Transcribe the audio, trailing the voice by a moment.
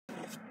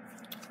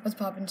What's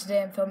poppin'?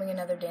 Today I'm filming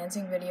another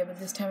dancing video, but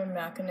this time I'm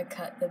not going to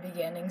cut the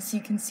beginning so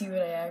you can see what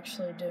I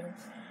actually do.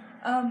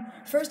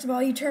 First of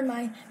all, you turn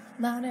my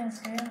loud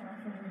ass fan off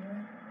over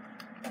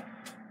here.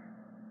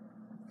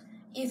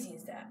 Easy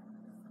as that.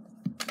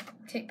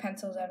 Take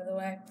pencils out of the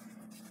way.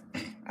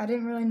 I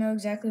didn't really know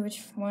exactly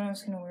which one I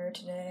was going to wear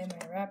today.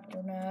 My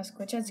raptor mask,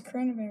 which has a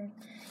coronavirus.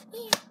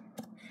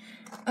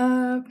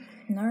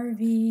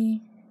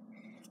 Narvi,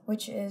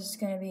 which is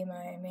going to be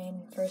my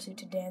main fursuit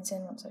to dance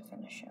in once I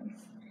finish him.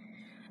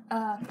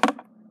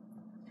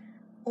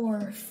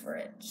 Or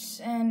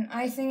Fritz. And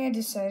I think I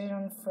decided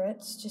on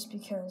Fritz just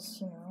because,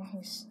 you know,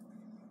 he's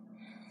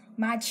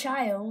my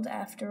child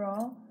after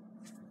all.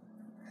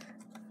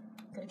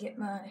 Gotta get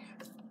my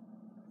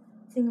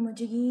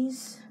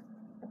thingamajiggies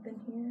up in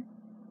here.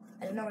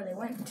 I don't know where they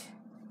went.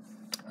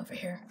 Over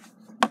here.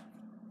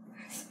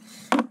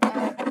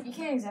 You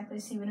can't exactly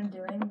see what I'm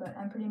doing, but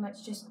I'm pretty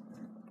much just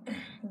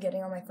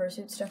getting all my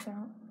fursuit stuff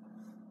out.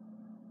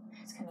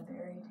 It's kind of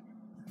buried.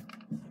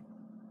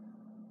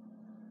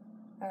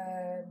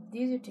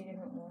 These are two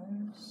different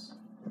ones.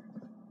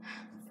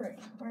 Frick,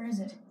 where is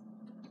it?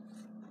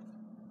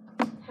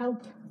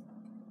 Help.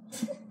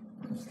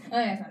 Oh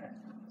yeah, I found it.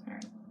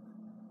 Alright.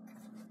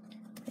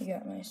 I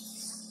got my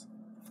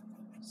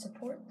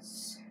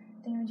supports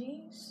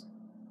thingamajiggies.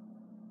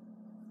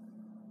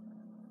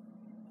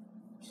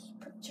 Just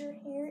put your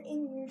hair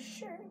in your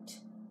shirt.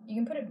 You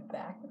can put it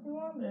back if you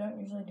want, but I don't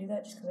usually do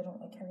that just because I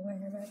don't like having my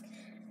hair back.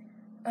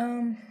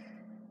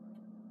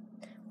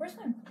 Where's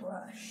my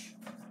brush?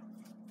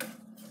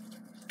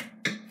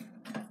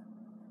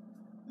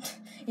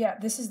 Yeah,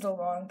 this is the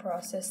long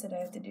process that I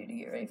have to do to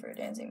get ready for a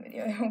dancing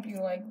video. I hope you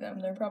like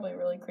them. They're probably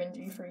really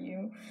cringy for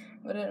you,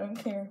 but I don't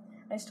care.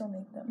 I still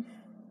make them.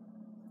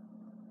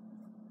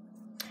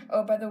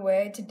 Oh, by the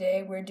way,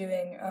 today we're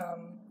doing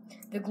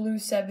the Glue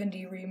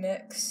 70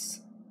 remix.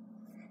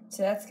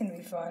 So that's gonna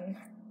be fun.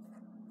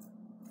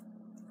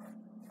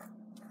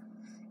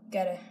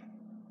 Gotta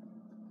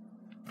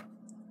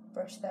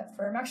brush that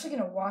fur. I'm actually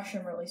gonna wash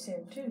them really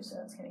soon too, so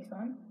that's gonna be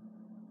fun.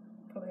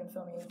 Probably gonna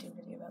film a YouTube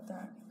video about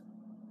that.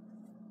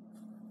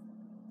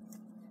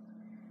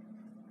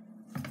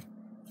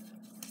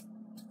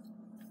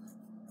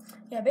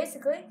 Yeah,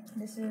 basically,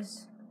 this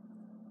is,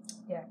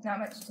 not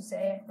much to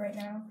say right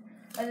now.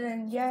 Other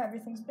than,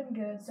 everything's been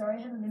good. Sorry I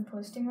haven't been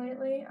posting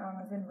lately.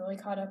 I've been really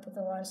caught up with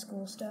a lot of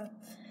school stuff.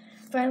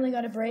 Finally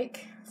got a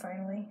break,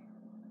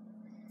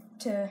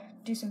 to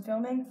do some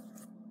filming.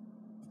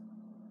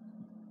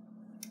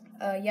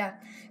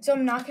 So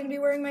I'm not going to be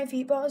wearing my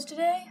feet balls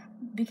today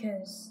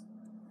because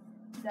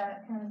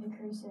that kind of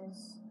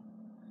decreases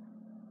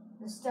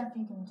the stuff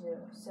you can do.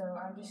 So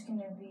I'm just going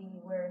to be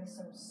wearing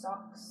some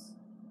socks.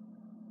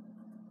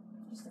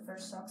 Just the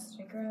first socks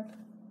that I grab.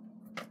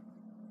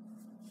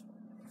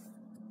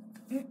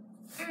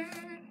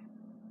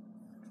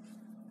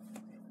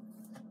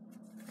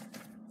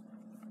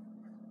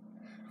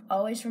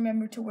 Always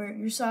remember to wear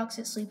your socks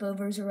at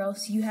sleepovers or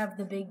else you have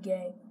the big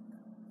gay.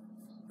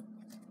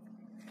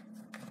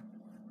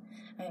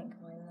 I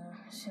ain't going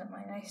to show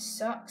my nice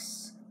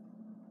socks.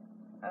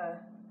 I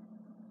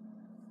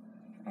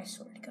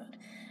swear to God.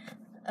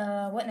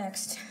 What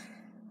next?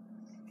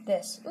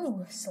 This.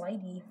 Ooh,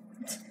 slidey.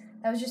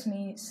 That was just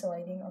me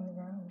sliding on the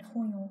ground.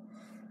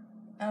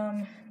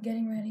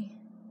 Getting ready.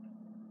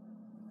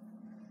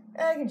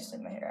 I can just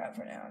leave my hair out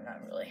for now. I'm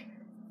not really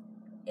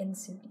in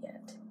suit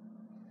yet.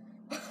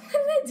 Why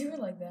did I do it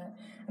like that?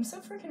 I'm so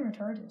freaking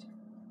retarded.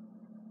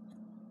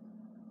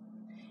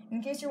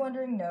 In case you're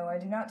wondering, no, I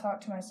do not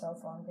talk to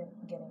myself while I'm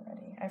getting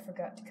ready. I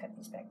forgot to cut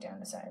these back down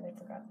the side. I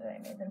forgot that I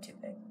made them too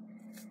big.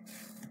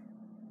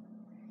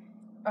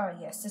 Oh,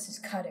 yes, this is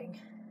cutting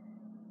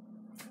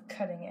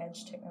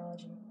edge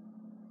technology.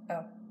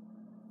 Oh.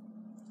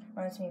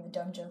 Reminds me of a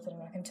dumb joke that I'm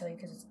not going to tell you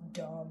because it's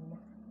dumb.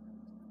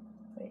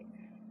 Wait.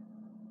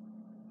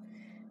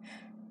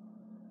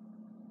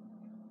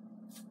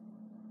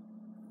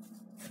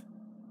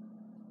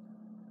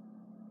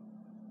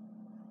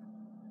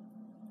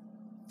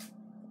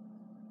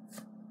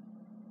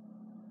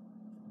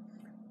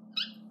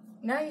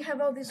 Now you have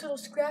all these little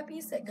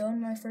scrappies that go in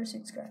my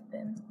fursuit scrap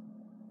bin.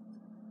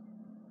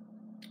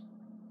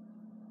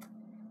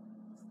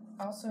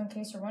 Also, in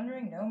case you're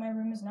wondering, no, my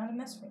room is not a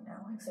mess right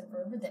now, except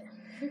for over there.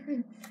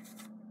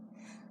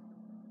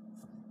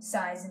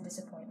 Sighs and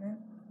disappointment.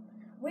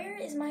 Where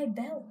is my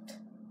belt?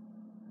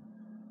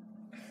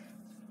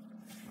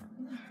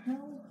 What the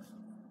hell?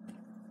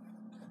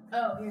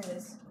 Oh, here it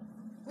is.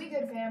 We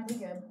good, fam, we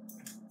good.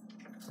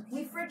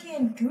 We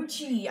freaking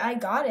Gucci, I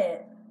got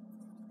it.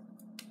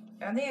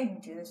 I don't think I can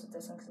do this with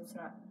this one because it's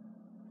not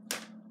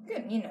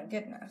good,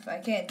 good enough. I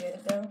can't do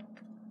it though.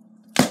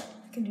 I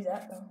can do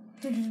that though.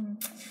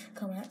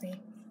 Come at me.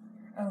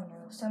 Oh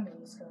no,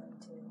 somebody's going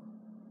to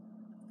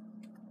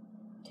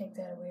take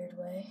that a weird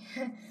way.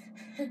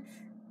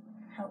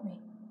 Help me.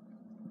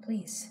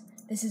 Please.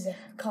 This is a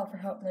call for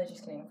help. No,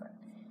 just kidding.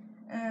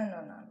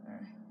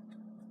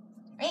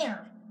 No.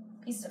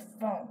 Pieces of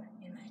foam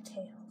in my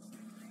tail.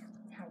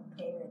 How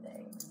dare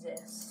they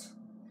exist?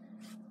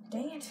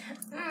 Dang it.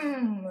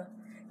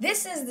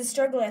 This is the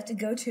struggle I have to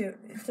go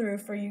through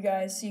for you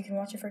guys so you can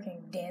watch a freaking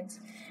dance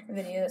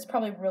video that's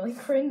probably really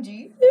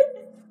cringy.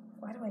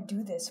 Why do I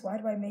do this? Why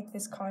do I make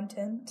this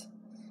content?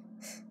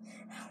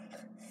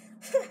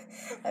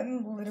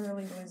 I'm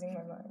literally losing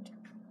my mind.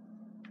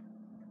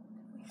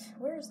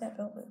 Where is that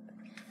belt loop?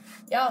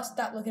 Y'all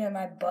stop looking at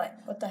my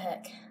butt. What the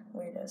heck?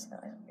 Weirdos. No,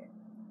 I don't care.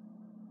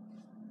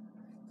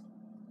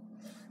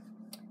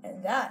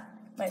 And that,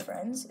 my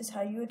friends, is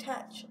how you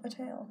attach a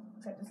tail.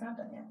 Except it's not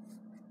done yet.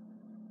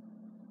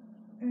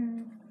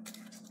 And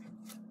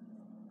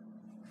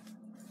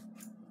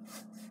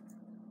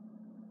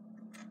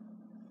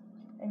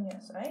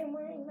yes, I am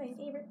wearing my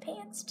favorite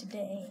pants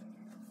today.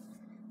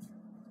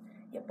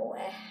 Your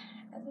boy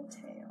has a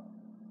tail.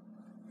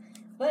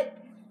 But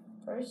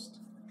first,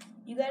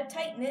 you gotta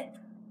tighten it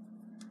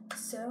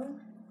so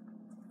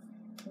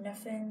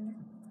nothing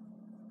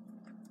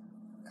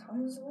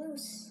comes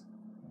loose.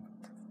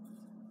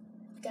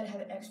 You gotta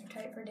have it extra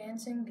tight for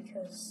dancing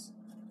because,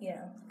 you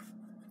know.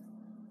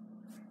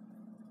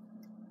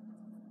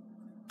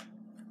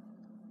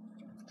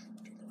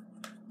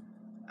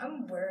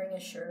 I'm wearing a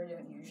shirt I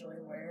don't usually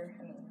wear.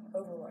 I mean,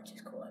 Overwatch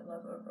is cool. I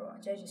love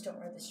Overwatch. I just don't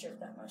wear this shirt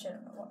that much. I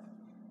don't know why.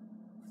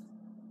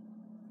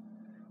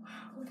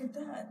 Wow, look at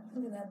that.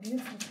 Look at that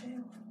beautiful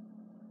tail.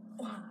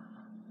 Wow.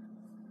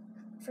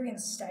 Freaking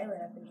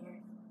styling up in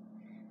here.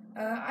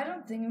 I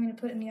don't think I'm going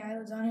to put any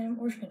eyelids on him.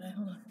 Or should I?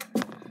 Hold on.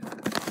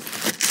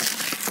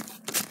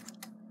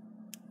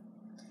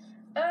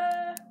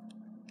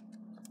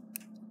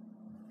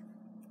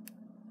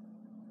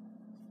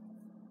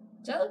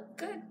 Does that look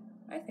good?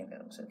 I think that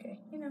looks okay.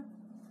 You know.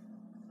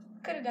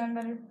 Could have done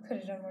better. Could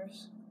have done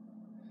worse.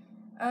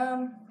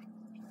 Oh,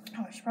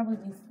 I should probably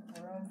leave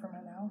room for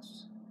my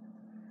mouse.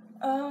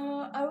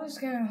 I was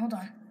gonna, hold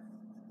on.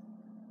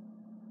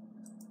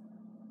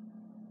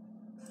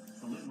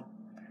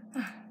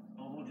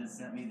 Oval just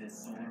sent me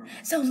this solar.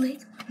 So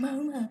late,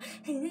 mama.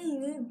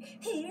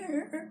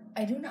 Here.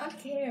 I do not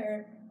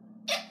care.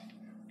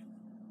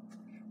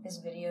 This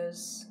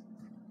video's.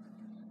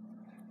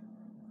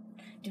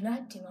 Do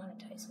not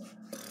demonetize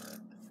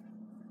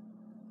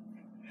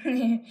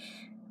me.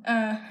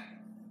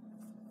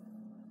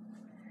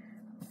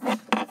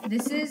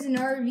 This is an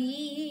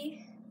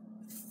RV.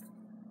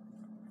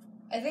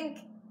 I think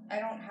I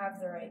don't have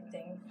the right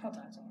thing. Hold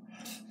on a second.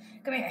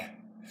 Come here.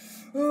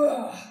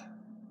 Ugh.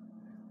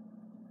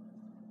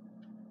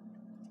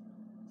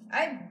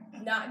 I'm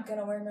not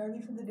gonna wear an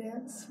RV for the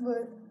dance,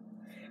 but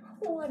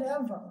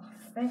whatever,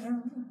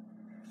 fam.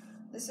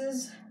 This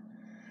is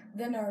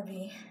the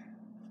Narby.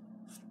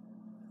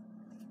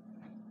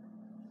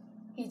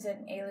 He's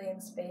an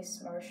alien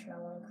space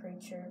marshmallow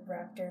creature,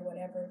 raptor,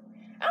 whatever.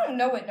 I don't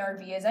know what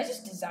Narby is. I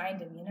just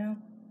designed him, you know?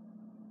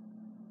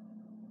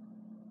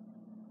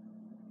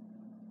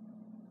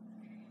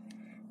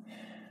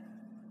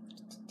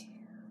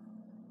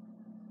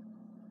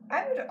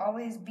 I would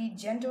always be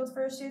gentle with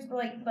fursuits, but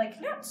like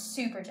not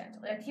super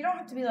gentle. Like, you don't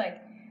have to be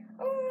like,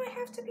 oh, I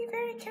have to be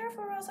very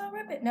careful or else I'll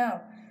rip it.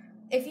 No.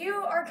 If you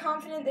are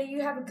confident that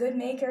you have a good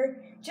maker,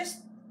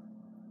 just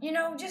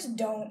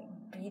don't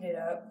beat it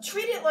up.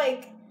 Treat it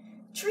like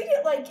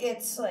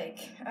it's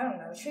like, I don't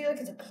know, treat it like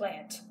it's a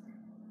plant.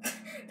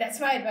 That's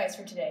my advice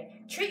for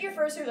today. Treat your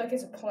fursuit like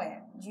it's a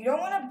plant. You don't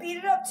want to beat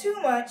it up too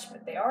much,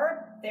 but they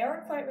are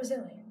quite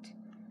resilient.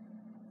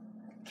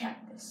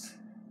 Cactus.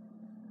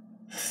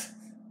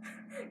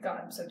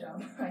 God, I'm so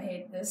dumb. I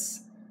hate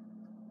this.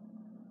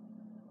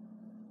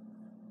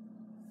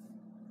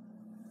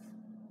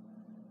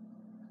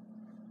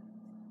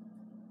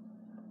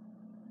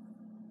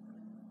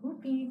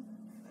 Whoopee.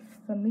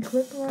 Let me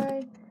clip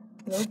my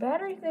low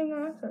battery thing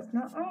on so it's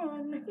not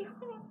on.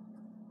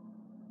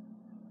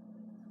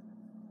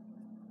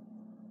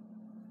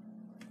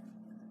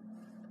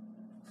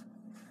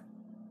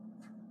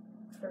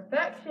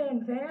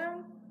 Perfection,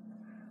 fam.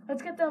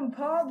 Let's get them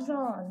pobs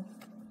on.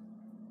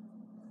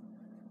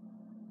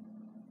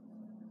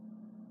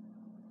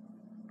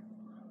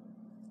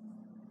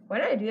 Why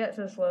did I do that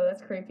so slow?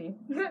 That's creepy.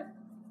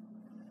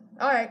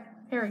 Alright,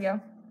 here we go.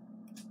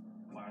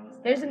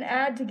 There's an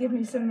ad to give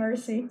me some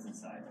mercy.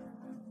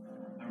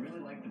 I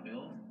really like the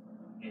build.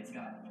 It's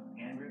got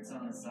hand grips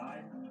on the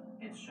side,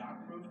 it's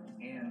shockproof,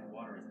 and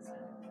water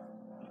resistant.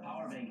 The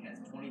power bank has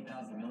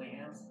 20,000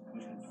 milliamps,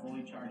 which can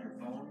fully charge your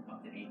phone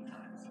up to 8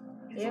 times.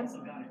 It's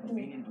also got a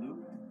convenient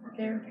loop for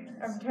carriers.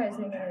 Advertising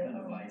On the back of the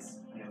it. device,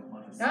 you have a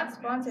bunch of Not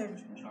sponsored.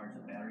 which can charge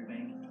the battery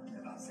bank in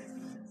about 60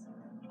 minutes.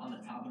 On the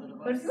top of the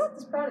device, But if you want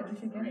this product, you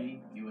should get it.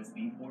 3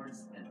 USB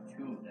ports, and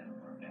 2 of them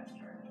are fast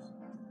chargers.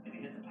 If you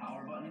hit the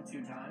power button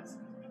 2 times,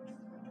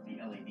 the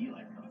LED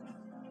light comes on.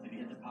 If you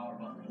hit the power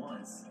button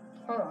once,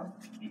 Hold on.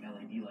 the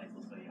LED light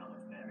will tell you how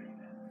much battery you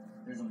have.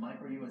 There's a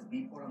micro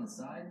USB port on the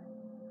side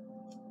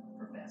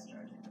for fast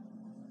charging.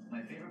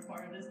 My favorite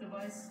part of this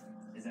device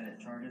is that it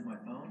charges my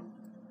phone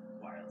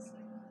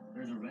wirelessly.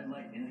 There's a red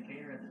light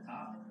indicator at the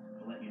top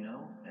to let you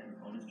know that your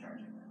phone is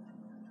charging.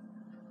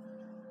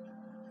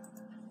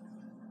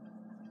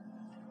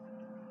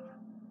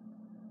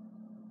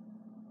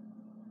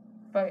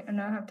 but I don't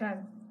have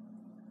time.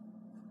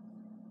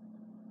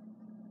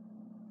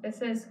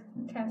 This is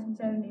Captain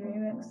 70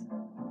 Remix.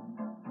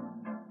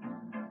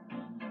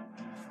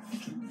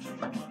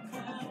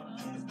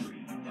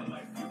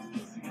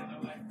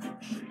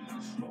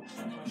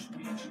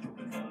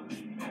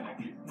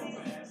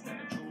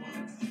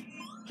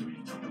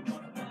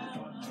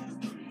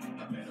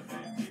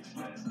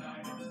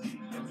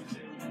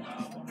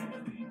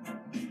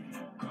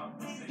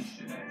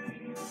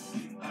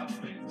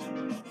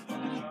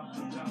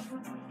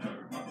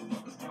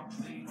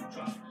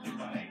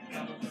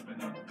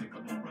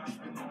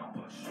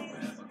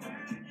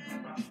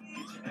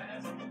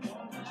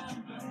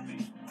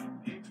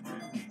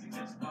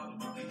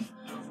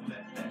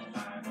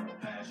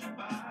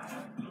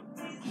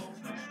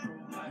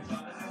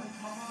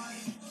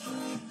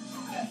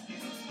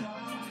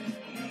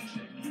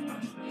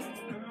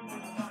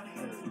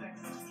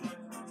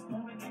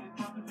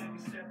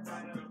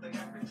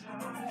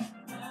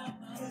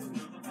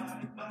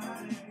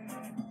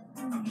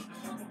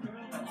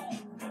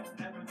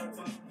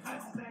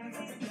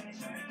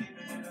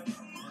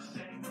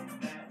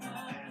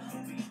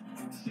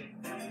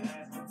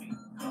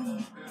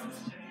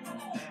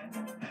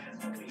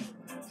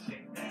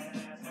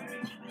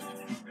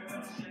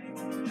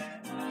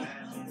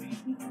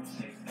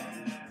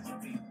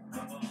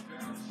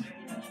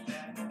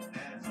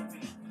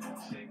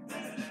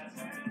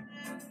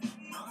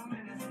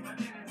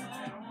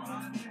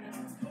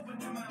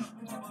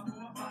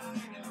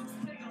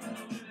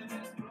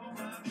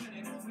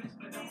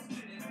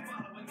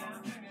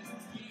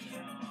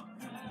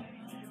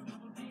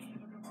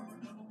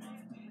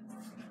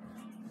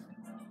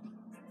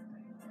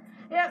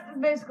 Yep, that's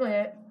basically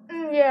it.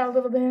 Yeah, a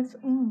little dance.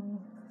 Okay,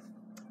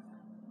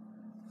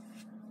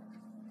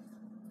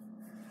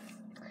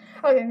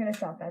 I'm gonna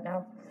stop that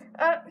now.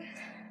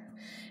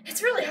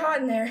 It's really hot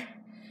in there.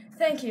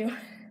 Thank you.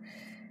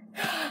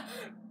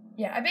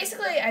 Yeah, I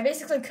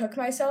basically cook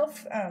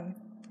myself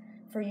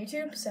for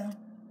YouTube. So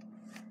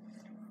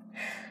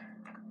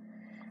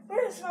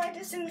where's my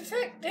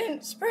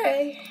disinfectant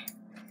spray?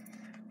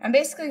 I'm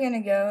basically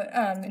gonna go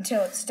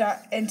until it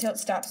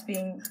stops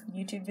being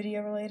YouTube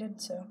video related.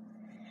 So.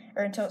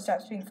 Or until it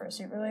stops being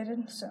fursuit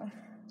related, so,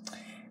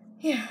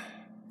 yeah.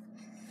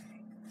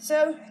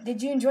 So,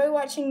 did you enjoy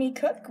watching me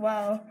cook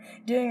while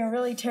doing a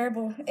really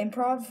terrible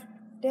improv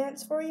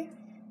dance for you?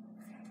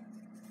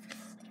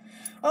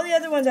 All the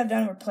other ones I've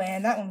done were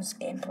planned. That one was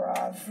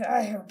improv.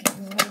 I hope you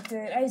liked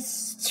it. I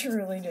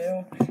truly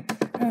do.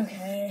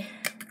 Okay.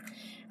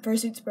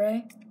 Fursuit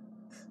spray.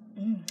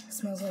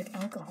 Smells like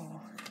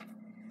alcohol.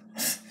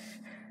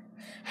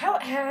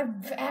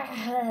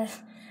 I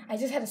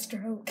just had a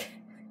stroke.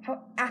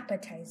 How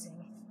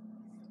appetizing.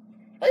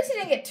 At least he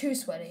didn't get too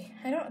sweaty.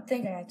 I don't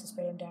think I have to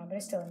spray him down, but I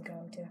still am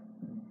going to.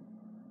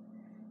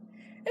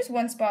 There's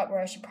one spot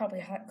where I should probably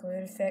hot glue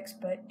to fix,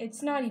 but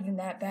it's not even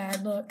that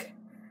bad. Look.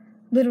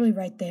 Literally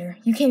right there.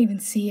 You can't even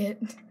see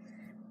it.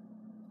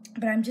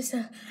 But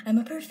I'm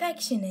a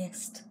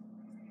perfectionist.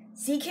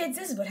 See, kids,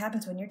 this is what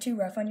happens when you're too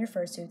rough on your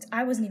fursuits.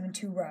 I wasn't even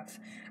too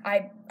rough.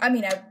 I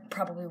mean, I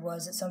probably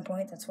was at some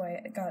point. That's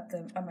why I got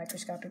a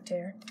microscopic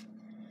tear.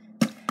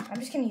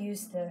 I'm just going to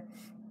use the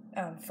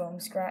foam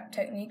scrap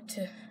technique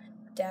to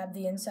dab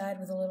the inside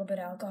with a little bit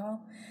of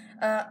alcohol.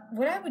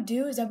 What I would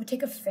do is I would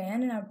take a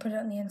fan and I would put it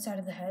on the inside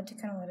of the head to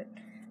kind of let it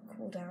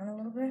cool down a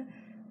little bit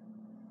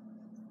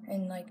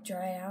and, like,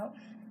 dry out.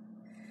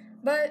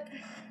 But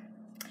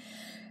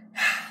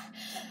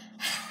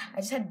I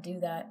just had to do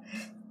that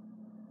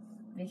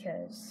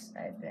because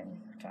I've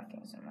been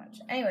talking so much.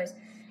 Anyways,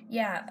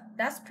 yeah,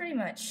 that's pretty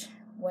much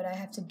what I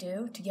have to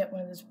do to get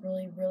one of those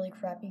really, really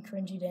crappy,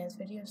 cringy dance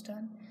videos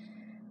done.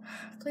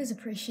 Please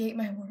appreciate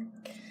my work.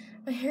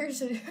 My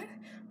hair's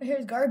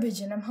garbage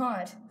and I'm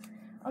hot.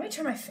 Let me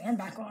turn my fan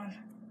back on.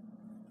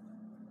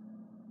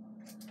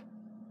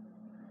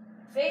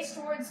 Face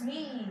towards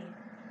me.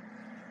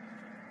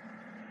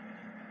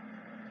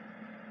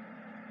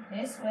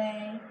 This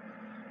way.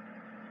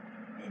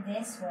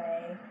 This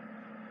way.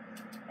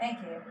 Thank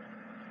you.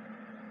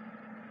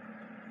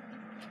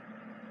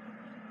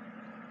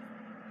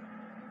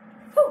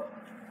 Whew.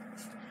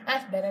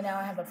 That's better. Now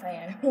I have a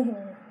fan.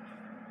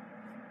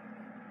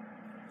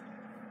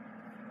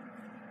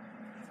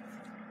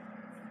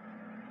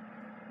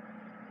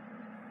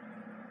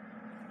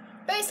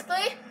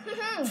 Basically.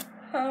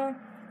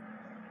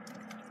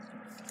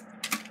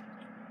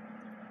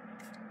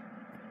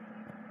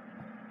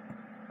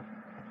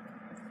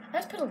 I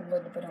just put a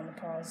little bit on the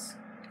paws.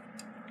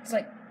 It's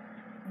like,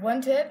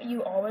 one tip,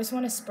 you always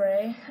want to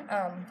spray,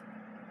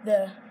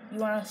 you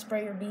want to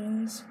spray your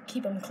beans,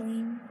 keep them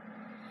clean.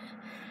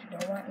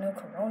 Don't want no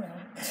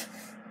corona.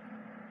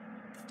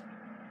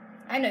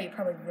 I know you're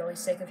probably really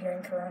sick of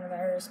hearing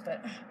coronavirus,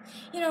 but,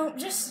 you know,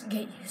 just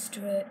get used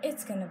to it.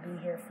 It's gonna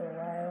be here for a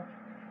while.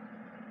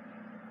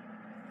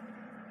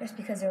 Just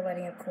because they're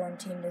letting up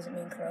quarantine doesn't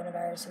mean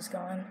coronavirus is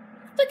gone.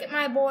 Look at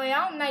my boy,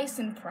 all nice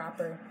and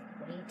proper.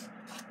 Wait.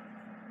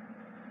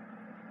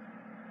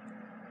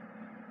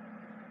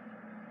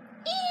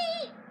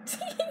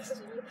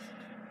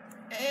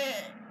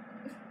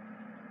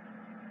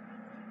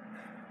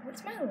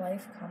 What's my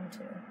life come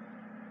to?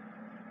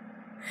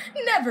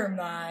 Never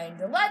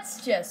mind.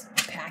 Let's just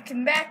pack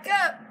him back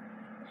up.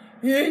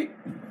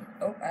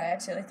 Oh, I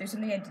accidentally threw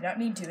something I did not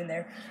mean to in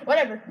there.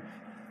 Whatever.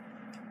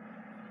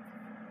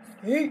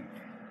 Now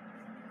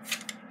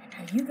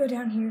you go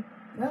down here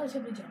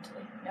relatively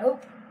gently.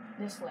 Nope.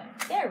 This way.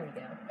 There we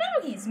go.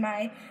 Now he's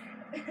my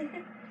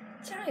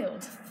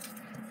child.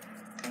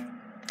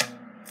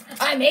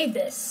 I made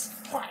this.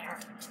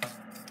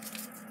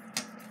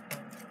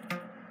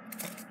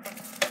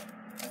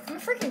 I'm a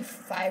freaking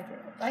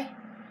 5-year-old.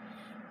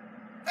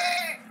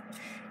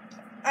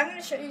 I'm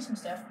gonna show you some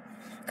stuff.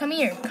 Come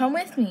here. Come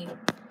with me.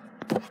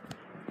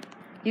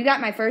 You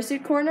got my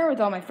fursuit corner with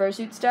all my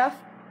fursuit stuff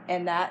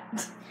and that.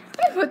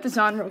 I'm gonna put this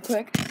on real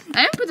quick.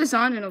 I haven't put this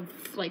on in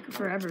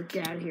forever.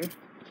 Get out of here.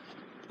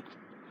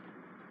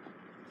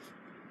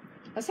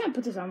 Last time I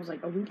put this on was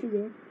like a week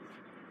ago.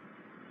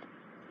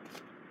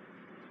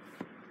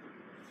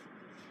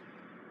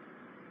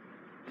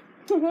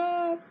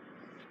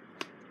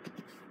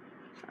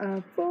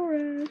 A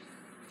forest.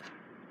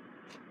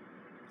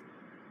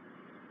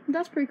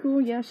 That's pretty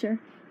cool. Yeah, sure.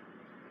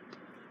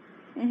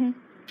 Diamond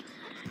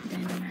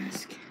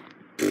mask.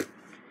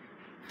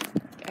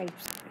 I'm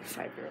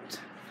 5-year-old.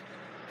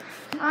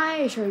 I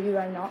assure you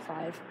I'm not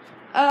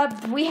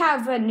 5. We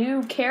have a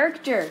new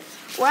character.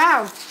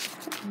 Wow.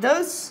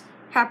 Those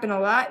happen a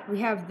lot.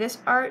 We have this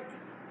art.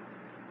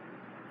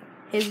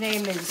 His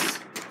name is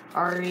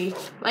Ari.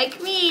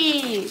 Like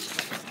me.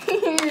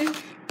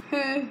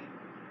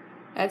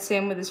 That's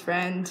him with his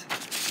friend.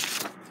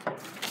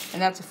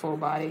 And that's a full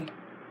body.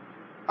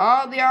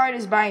 All the art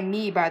is by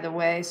me, by the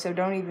way, so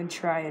don't even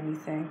try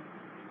anything.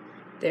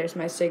 There's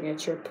my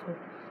signature,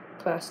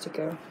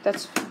 Plastico.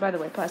 That's, by the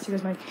way,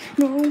 Plastico's my...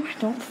 No,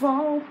 don't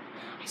fall.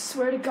 I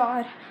swear to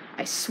God.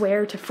 I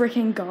swear to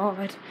freaking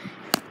God.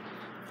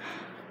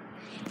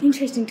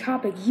 Interesting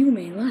topic you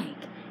may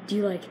like. Do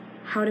you like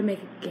how to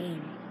make a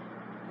game?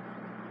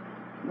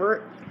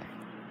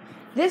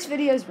 This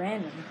video is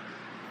random.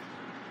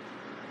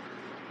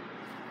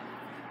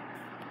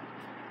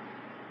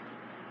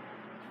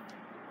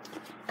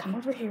 Come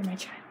over here, my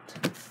child.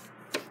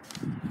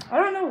 I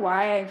don't know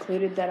why I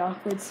included that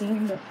awkward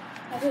scene, but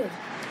I did.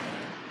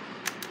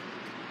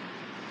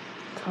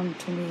 Come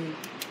to me.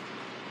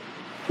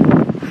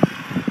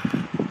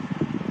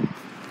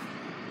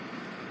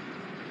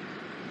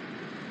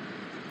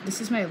 This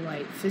is my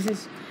life. This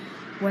is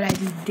what I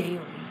do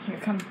daily. Here,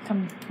 come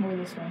more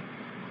this way.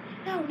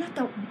 No, not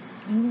the...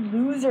 You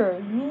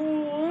loser. You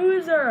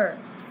loser.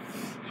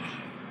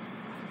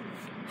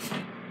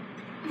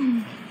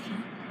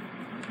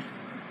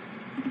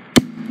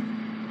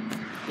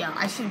 Yeah,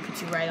 I shouldn't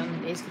put you right on the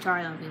bass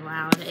guitar. That'll be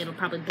loud. It'll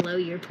probably blow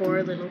your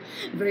poor little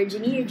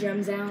virgin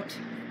eardrums out.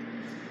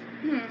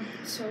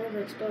 So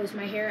overexposed.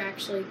 My hair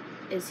actually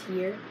is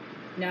here,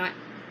 not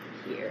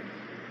here.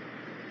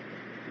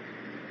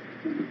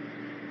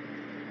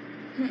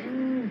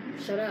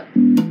 Shut up.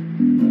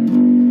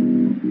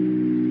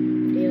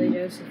 Daily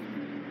dose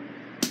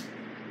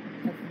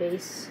of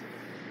bass.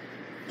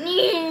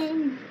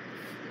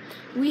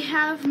 We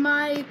have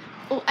my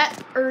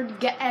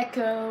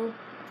echo.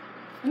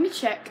 Let me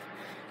check.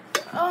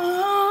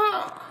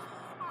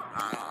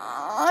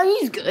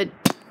 He's good.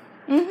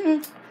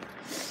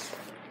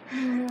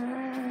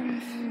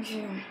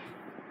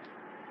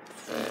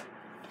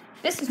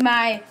 This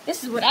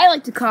is what I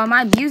like to call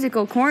my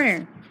musical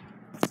corner.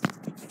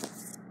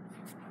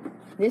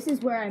 This is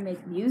where I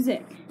make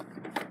music.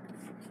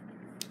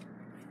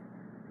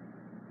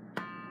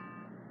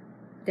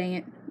 Dang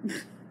it.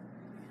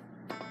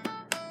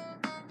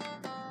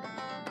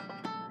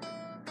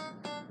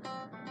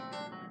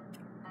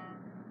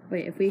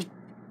 Wait, if we...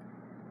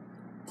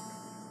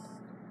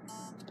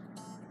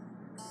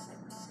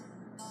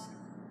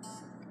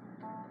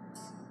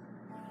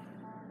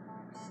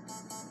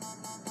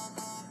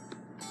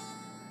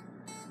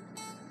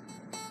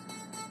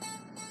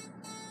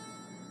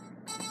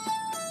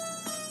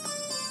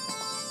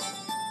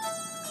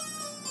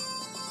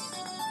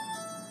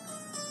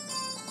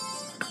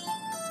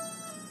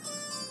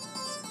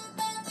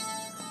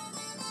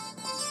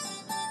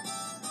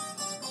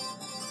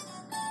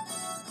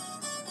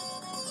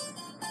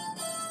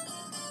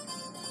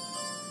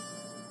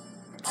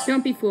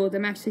 Don't be fooled,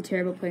 I'm actually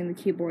terrible playing the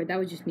keyboard. That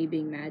was just me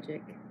being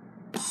magic.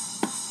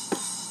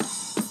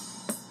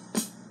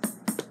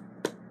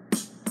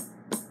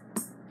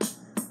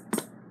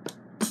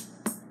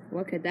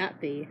 What could that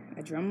be?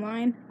 A drum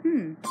line?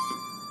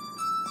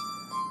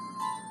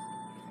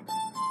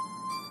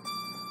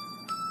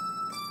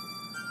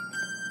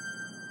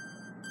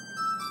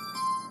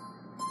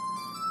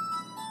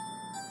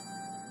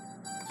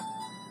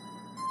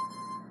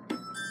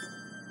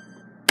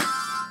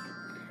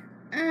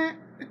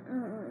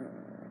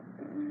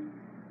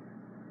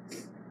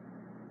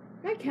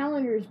 My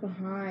calendar is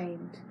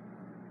behind.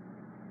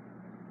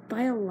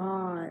 By a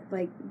lot.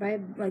 By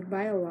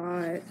a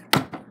lot.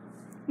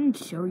 Let me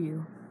show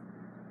you.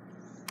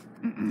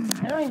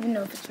 I don't even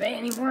know if it's May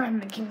anymore. I'm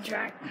making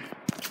track.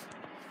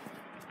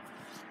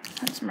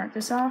 Let's mark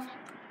this off.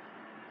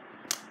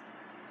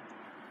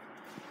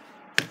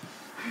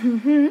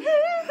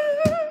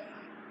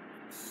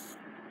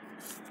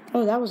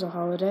 Oh, that was a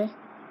holiday.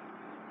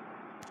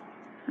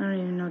 I don't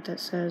even know what that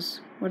says.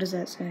 What does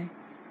that say?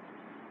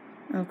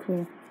 Oh,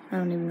 cool. I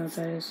don't even know what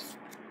that is.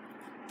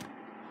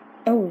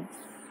 Oh.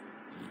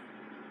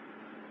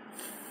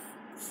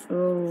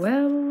 Oh,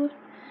 well.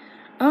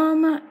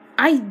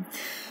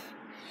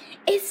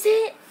 Is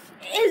it?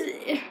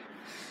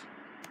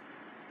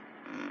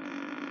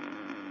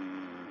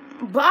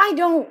 But I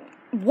don't.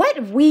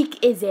 What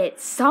week is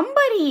it?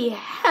 Somebody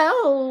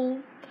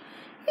help.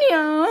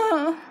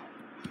 Yeah.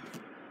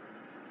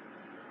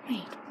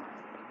 Wait.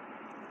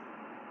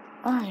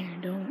 I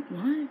don't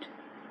what?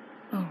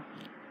 Oh,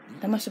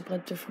 that must have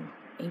bled through from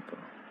April.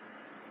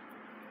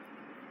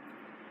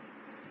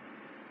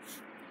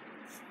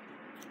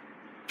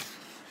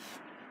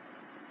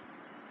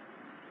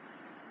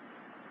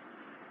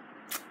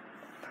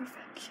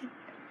 Perfection.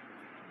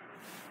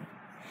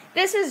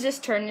 This has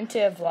just turned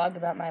into a vlog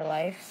about my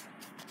life.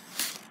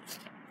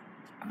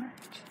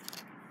 Art.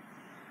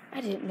 I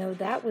didn't know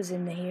that was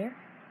in here.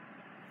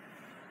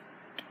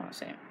 I'll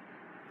say.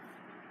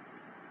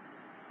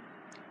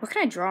 What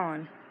can I draw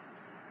on?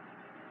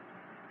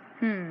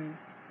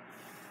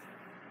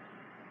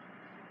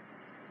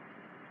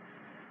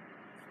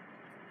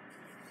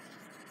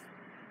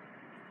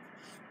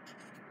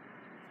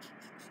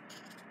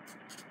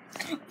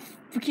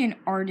 Freaking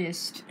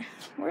artist.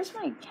 Where's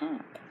my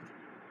cap?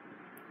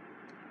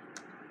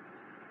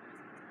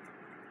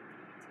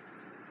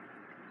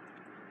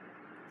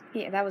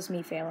 Yeah, that was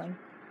me failing.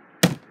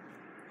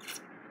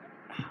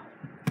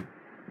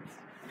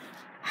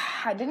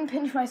 I didn't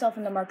pinch myself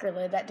in the marker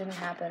lid. That didn't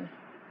happen.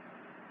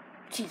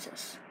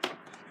 Jesus.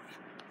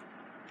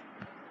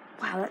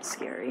 Wow, that's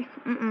scary.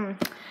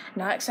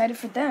 Not excited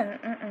for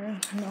that.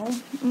 No.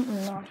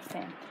 Not a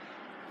fan.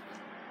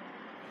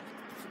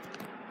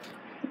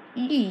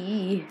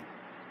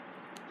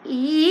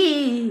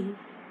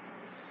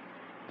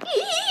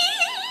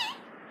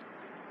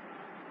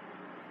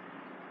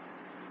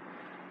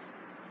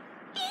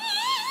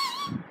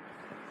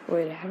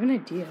 Wait, I have an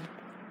idea.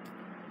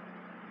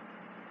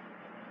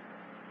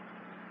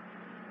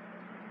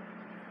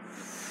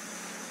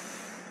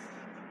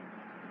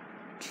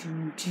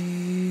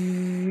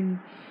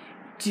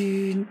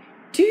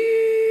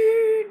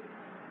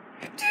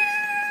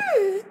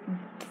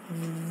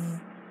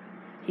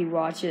 He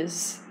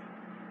watches.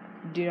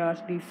 Do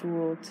not be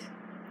fooled.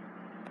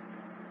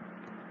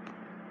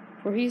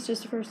 For he's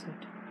just a person.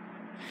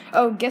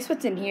 Oh, guess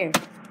what's in here?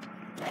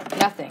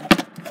 Nothing.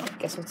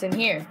 Guess what's in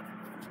here?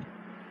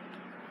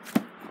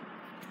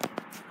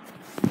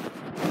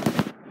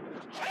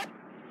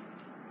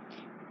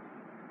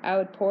 I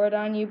would pour it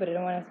on you, but I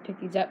don't want to have to pick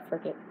these up.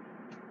 Frick it.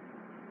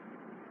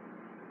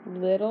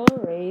 Little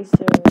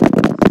erasers.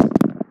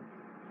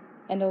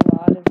 And a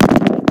lot of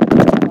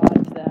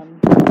them.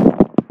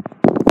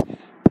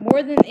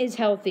 More than is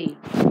healthy.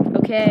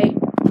 Okay?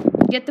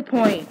 Get the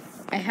point.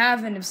 I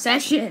have an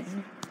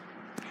obsession.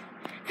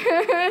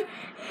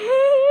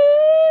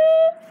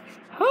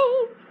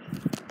 Oh.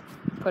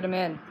 Put them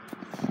in.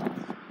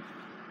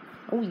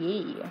 Oh,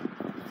 yeah.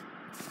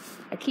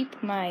 I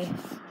keep my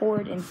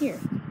hoard in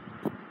here,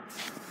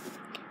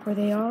 where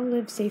they all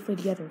live safely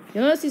together.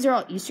 You'll notice these are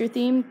all Easter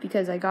themed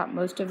because I got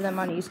most of them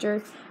on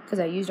Easter because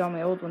I used all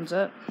my old ones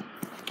up.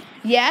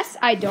 Yes,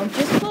 I don't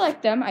just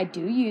collect them. I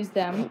do use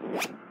them.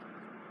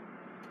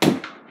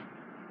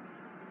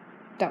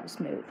 That was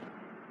smooth.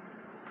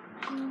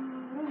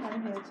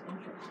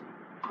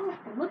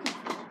 Look at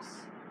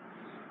this.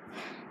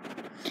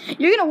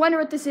 You're going to wonder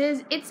what this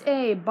is. It's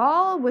a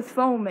ball with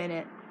foam in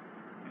it.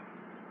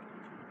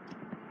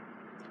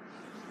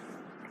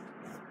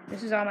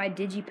 This is all my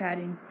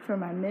digi-padding for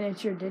my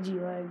miniature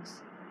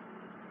digi-legs.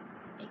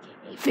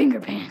 AKA finger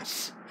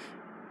pants.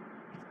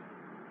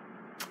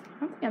 I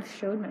don't think I've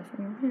showed my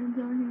finger pants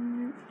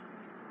on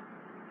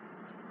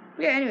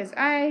here. Yeah, anyways,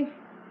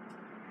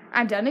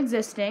 I'm done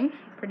existing,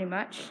 pretty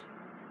much.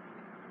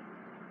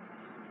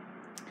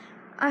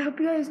 I hope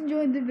you guys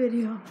enjoyed the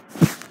video.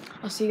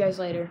 I'll see you guys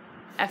later.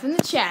 F in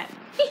the chat.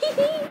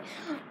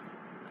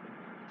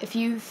 If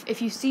you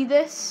see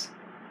this,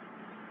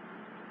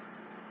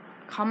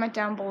 comment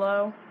down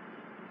below.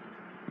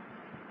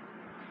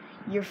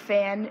 Your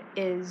fan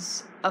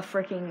is a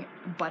freaking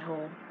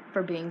butthole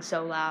for being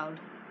so loud.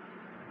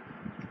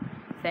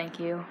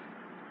 Thank you.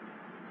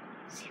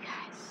 See you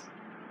guys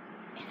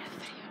in another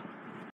video.